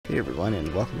Hey everyone,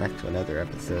 and welcome back to another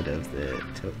episode of the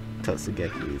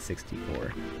Totsugeki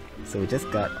 64. So we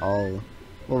just got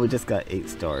we just got 8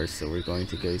 stars, so we're going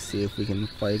to go see if we can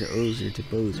fight Ozer to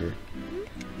Bozer.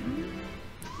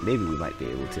 Maybe we might be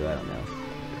able to, I don't know.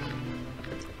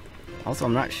 Also,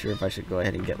 I'm not sure if I should go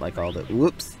ahead and get like all the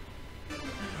whoops.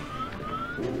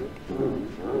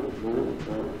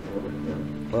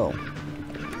 Well,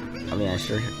 I mean, I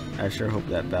sure hope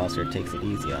that Bowser takes it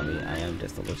easy on me. I am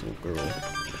just a little girl.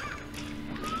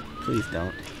 Please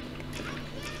don't.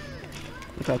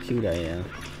 Look how cute I am.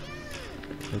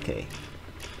 Okay.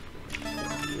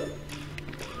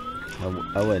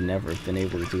 I would never have been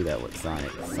able to do that with Sonic.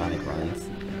 Sonic runs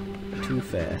too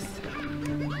fast.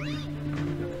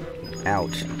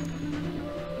 Ouch.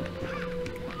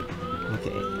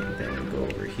 Okay, and then we go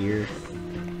over here.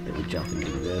 Then we jump and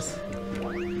do this.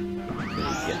 Then we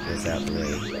get this out the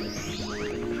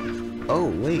way. Oh,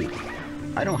 wait.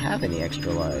 I don't have any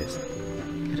extra lives.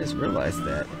 I just realized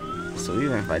that. So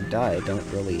even if I die, I don't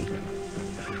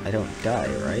die,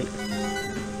 right?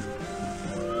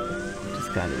 Which is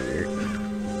kind of weird.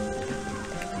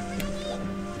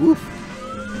 Oof!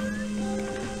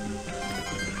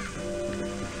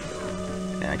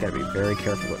 And I gotta be very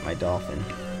careful with my dolphin.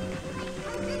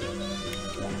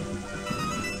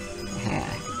 Ha!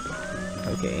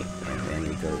 Okay, and then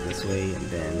we go this way, and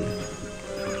then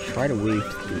try to weave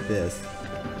through this.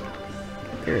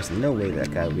 There's no way that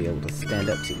guy will be able to stand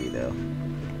up to me, though.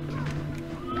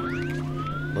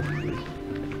 Look at me.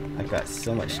 I've got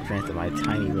so much strength in my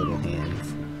tiny little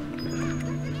hands.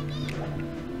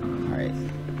 Alright,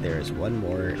 there's one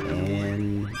more,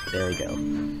 and there we go.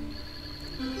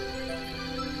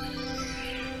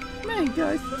 Man,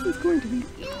 guys, this is going to be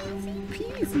easy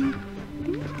peasy.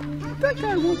 That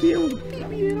guy won't be able to beat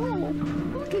me at all.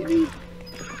 Look at me.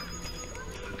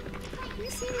 You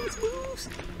see these moves?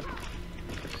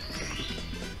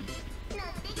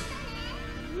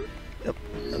 Yep,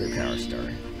 another power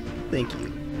star. Thank you.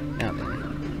 Now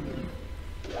then.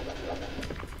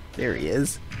 There he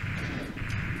is.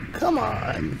 Come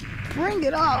on! Bring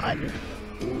it on!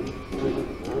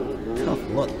 Tough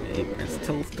luck, babe. It's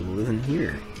Toadstool isn't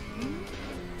here.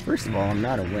 First of all, I'm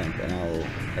not a wimp, and I'll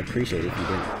appreciate it if you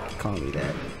didn't call me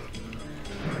that.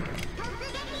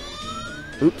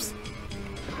 Oops.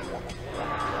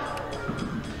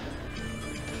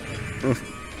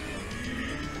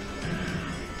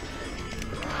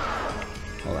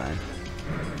 Hold on.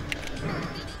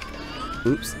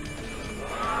 Oops.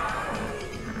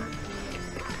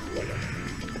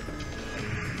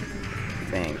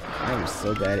 Dang, I'm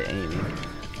so bad at aiming.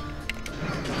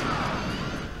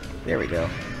 There we go.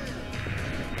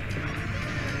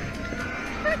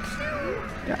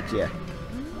 Gotcha.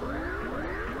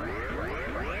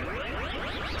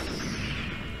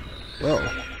 Whoa.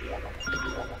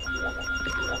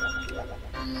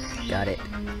 Got it.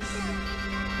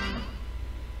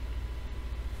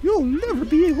 You'll never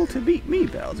be able to beat me,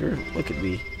 Bowser. Look at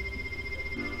me.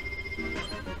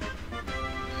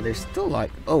 There's still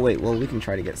like... Oh wait, well we can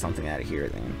try to get something out of here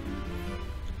then.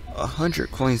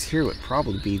 100 coins here would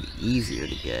probably be easier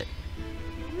to get.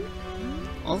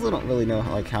 Also don't really know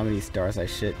how many stars I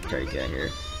should try to get here.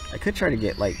 I could try to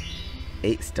get like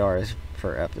 8 stars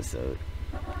per episode.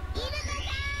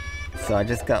 So I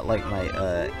just got like my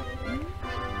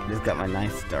just got my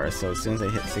 9th star, so as soon as I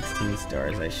hit 16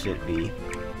 stars I should be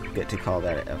good to call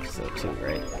that an episode 2,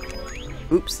 right?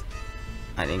 Oops!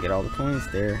 I didn't get all the coins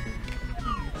there.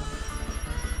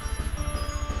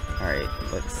 Alright,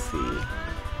 let's see.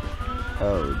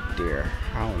 Oh dear,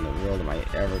 how in the world am I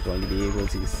ever going to be able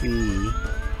to see?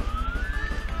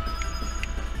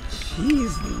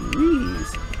 Jeez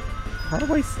Louise! How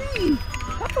do I see?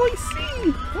 How do I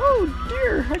see? Oh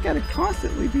dear, I gotta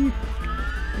constantly be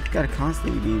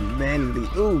manually.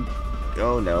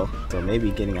 Oh no. So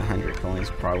maybe getting 100 coins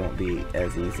probably won't be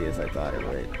as easy as I thought it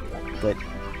would. But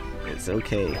it's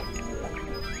okay.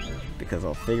 Because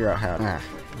I'll figure out how to...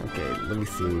 Okay, let me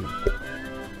see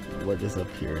what is up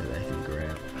here that I can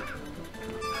grab.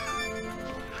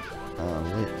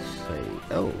 Let's say...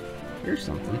 Oh, here's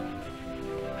something.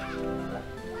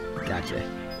 Gotcha.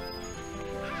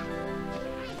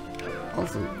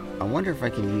 Also, I wonder if I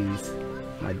can use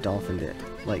my dolphin to,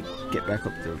 like, get back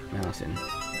up the mountain.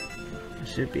 I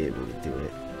should be able to do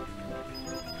it.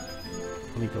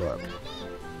 Let me go up.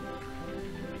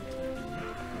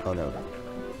 Oh no.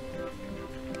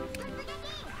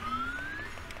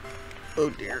 Oh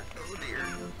dear, oh dear.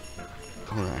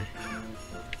 Hold on.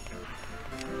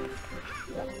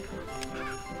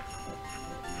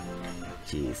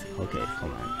 Jeez, okay,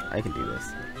 hold on. I can do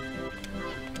this.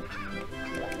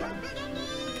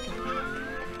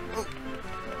 Oh.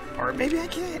 Or maybe I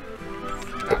can't.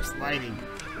 Stop sliding.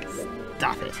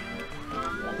 Stop it.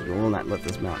 You will not let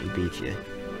this mountain beat you.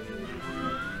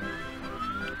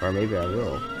 Or maybe I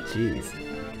will. Jeez.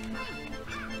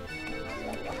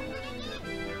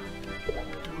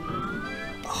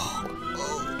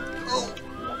 Oh.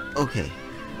 Okay.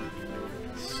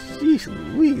 Jeez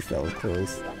Louise, that was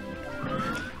close.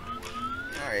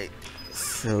 Alright.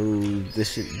 So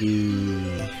this should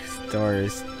be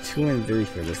stars 2 and 3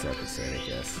 for this episode, I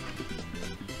guess.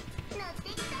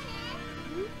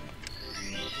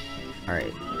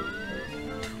 Alright.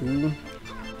 2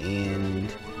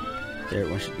 and third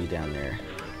one should be down there.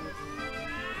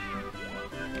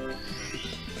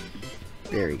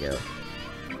 There we go.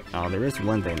 Oh, there is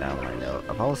one thing that I want to know.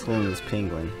 If I was holding this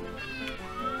penguin,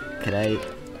 could I...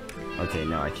 Okay,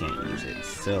 no, I can't use it.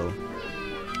 So,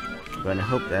 I'm going to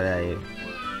hope that I'm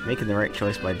making the right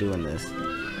choice by doing this.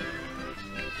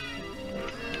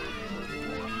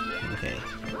 Okay.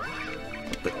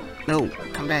 But, no!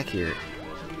 Come back here!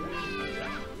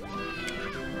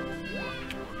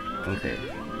 Okay.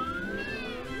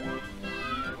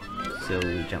 So,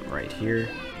 we jump right here.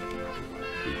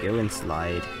 We go and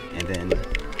slide, and then...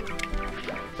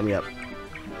 Let me up.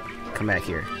 Come back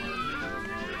here.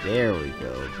 There we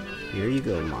go. Here you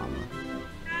go, Mama.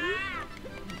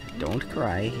 Don't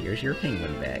cry. Here's your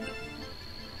penguin back.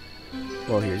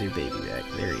 Well, here's your baby back.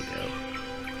 There you go.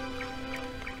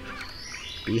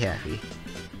 Be happy.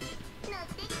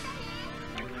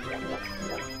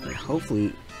 And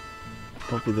hopefully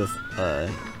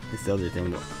this other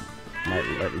thing might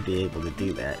let me be able to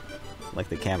do that, like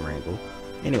the camera angle.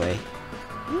 Anyway.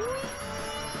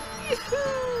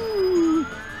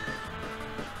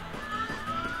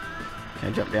 Can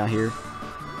I jump down here?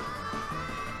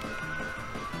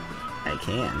 I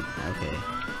can. Okay.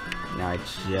 Now I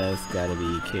just gotta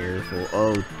be careful.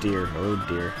 Oh dear, oh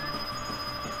dear.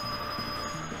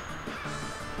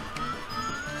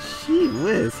 Gee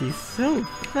whiz, he's so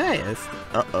fast.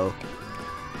 Uh-oh.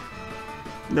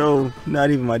 No,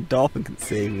 not even my dolphin can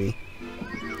save me.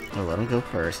 I'll let him go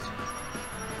first.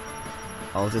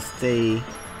 I'll just stay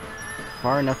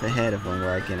far enough ahead of him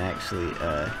where I can actually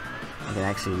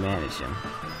manage him.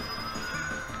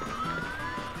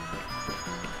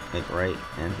 Like right,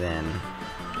 and then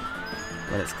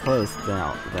when it's close, then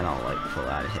I'll like pull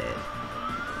out ahead.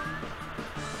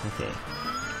 Okay.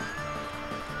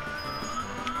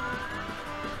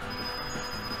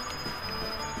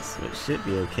 So it should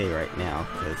be okay right now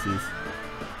because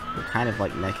we're kind of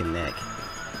like neck and neck.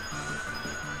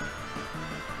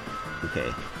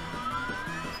 Okay.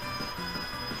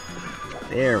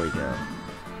 There we go.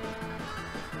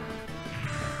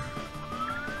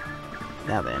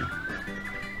 Now then.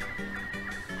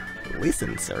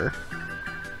 Listen, sir.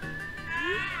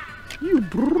 You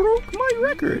broke my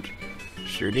record.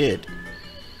 Sure did.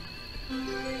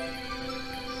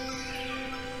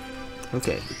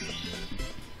 Okay.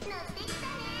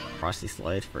 Frosty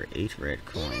slide for 8 red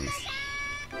coins.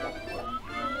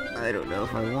 I don't know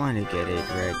if I want to get 8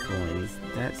 red coins.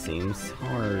 That seems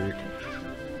hard.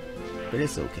 But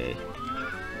it's okay.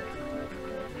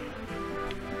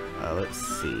 Let's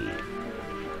see.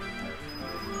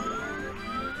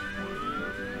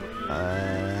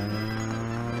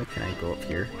 Can I go up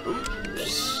here?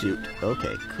 Oops, shoot.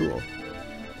 Okay, cool.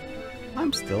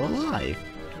 I'm still alive.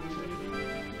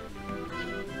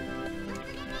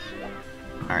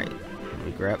 Alright, let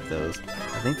me grab those.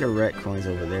 I think there are red coins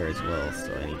over there as well,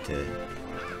 so I need to...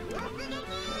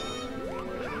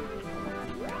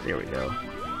 There we go.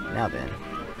 Now then.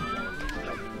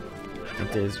 I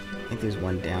think there's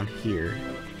one down here.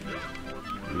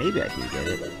 Maybe I can get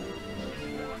it.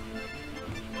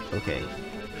 Okay.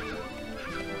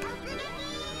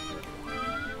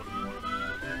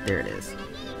 There it is.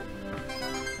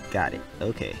 Got it.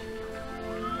 Okay.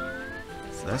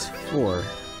 So that's 4.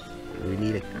 We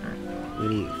need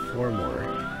 4 more.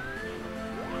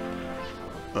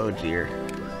 Oh dear.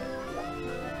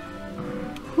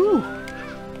 Whew.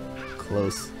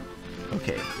 Close.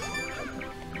 Okay.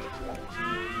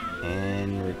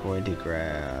 And we're going to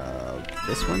grab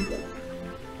this one.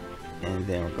 And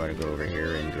then we're going to go over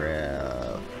here and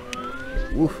grab...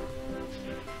 Woof.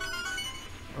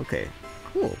 Okay,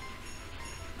 cool.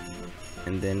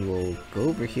 And then we'll go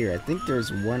over here. I think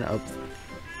there's one up,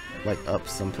 like up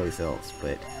someplace else,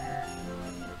 but...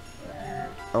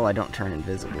 Oh, I don't turn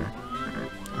invisible.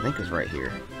 I think it's right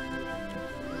here.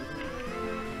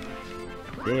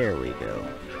 There we go.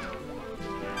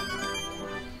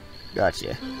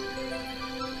 Gotcha.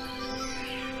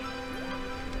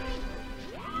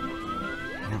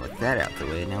 Now with that out the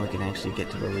way, now we can actually get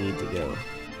to where we need to go.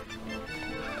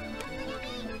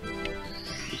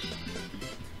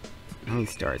 How many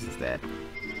stars is that?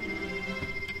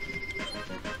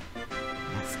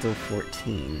 That's still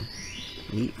 14.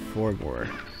 Eat 4 more.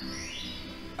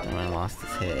 And I lost his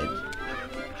head.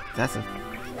 That's a...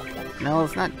 No,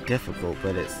 it's not difficult,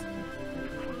 but it's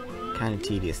kind of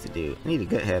tedious to do. I need a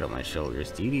good head on my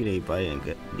shoulders. Do you need anybody and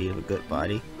need a good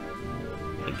body?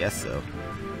 I guess so.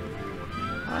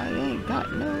 I ain't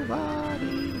got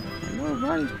nobody, and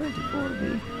nobody's waiting for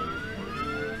me.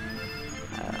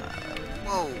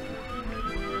 Whoa.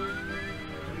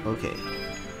 Okay.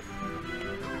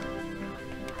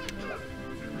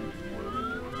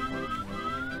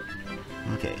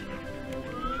 Okay.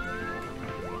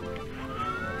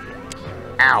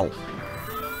 Ow!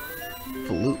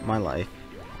 Salute my life.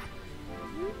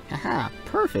 Haha,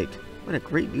 perfect! What a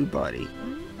great new body.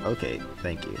 Okay,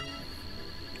 thank you.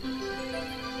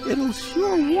 It'll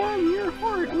sure warm your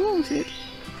heart, won't it?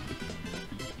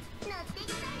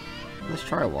 Let's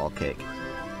try a wall kick.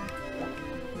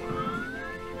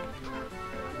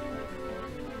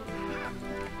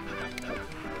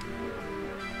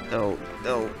 No,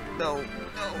 no, no,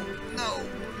 no, no,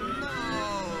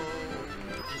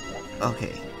 no.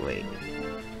 Okay, wait.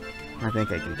 I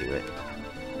think I can do it.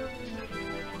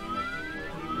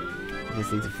 I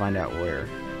just need to find out where.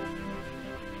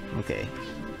 Okay.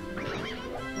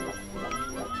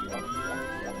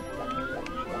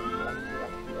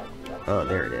 Oh,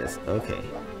 there it is. Okay.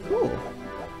 Cool.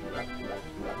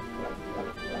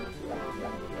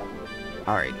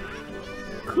 Alright.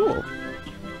 Cool.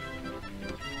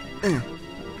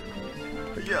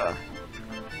 Yeah.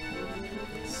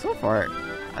 So far,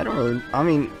 I don't really... I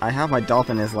mean, I have my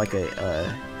dolphin as like a,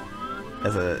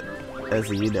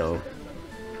 you know,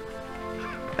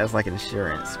 as like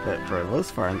insurance, but for the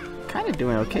most part, I'm kind of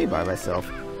doing okay by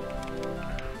myself.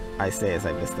 I say as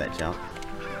I missed that jump.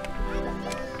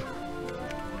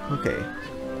 Okay.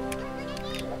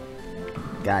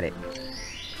 Got it.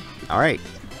 Alright.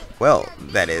 Well,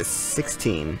 that is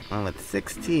 16. Well, with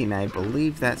 16, I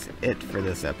believe that's it for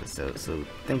this episode. So,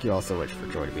 thank you all so much for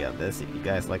joining me on this. If you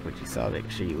guys like what you saw, make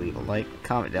sure you leave a like.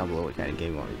 Comment down below what kind of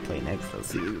game you want me to play next. I'll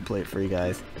see if we can play it for you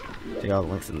guys. Check out the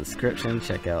links in the description.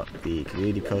 Check out the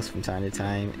community posts from time to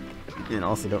time. And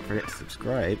also, don't forget to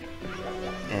subscribe.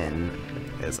 And,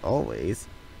 as always,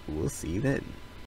 we'll see you then.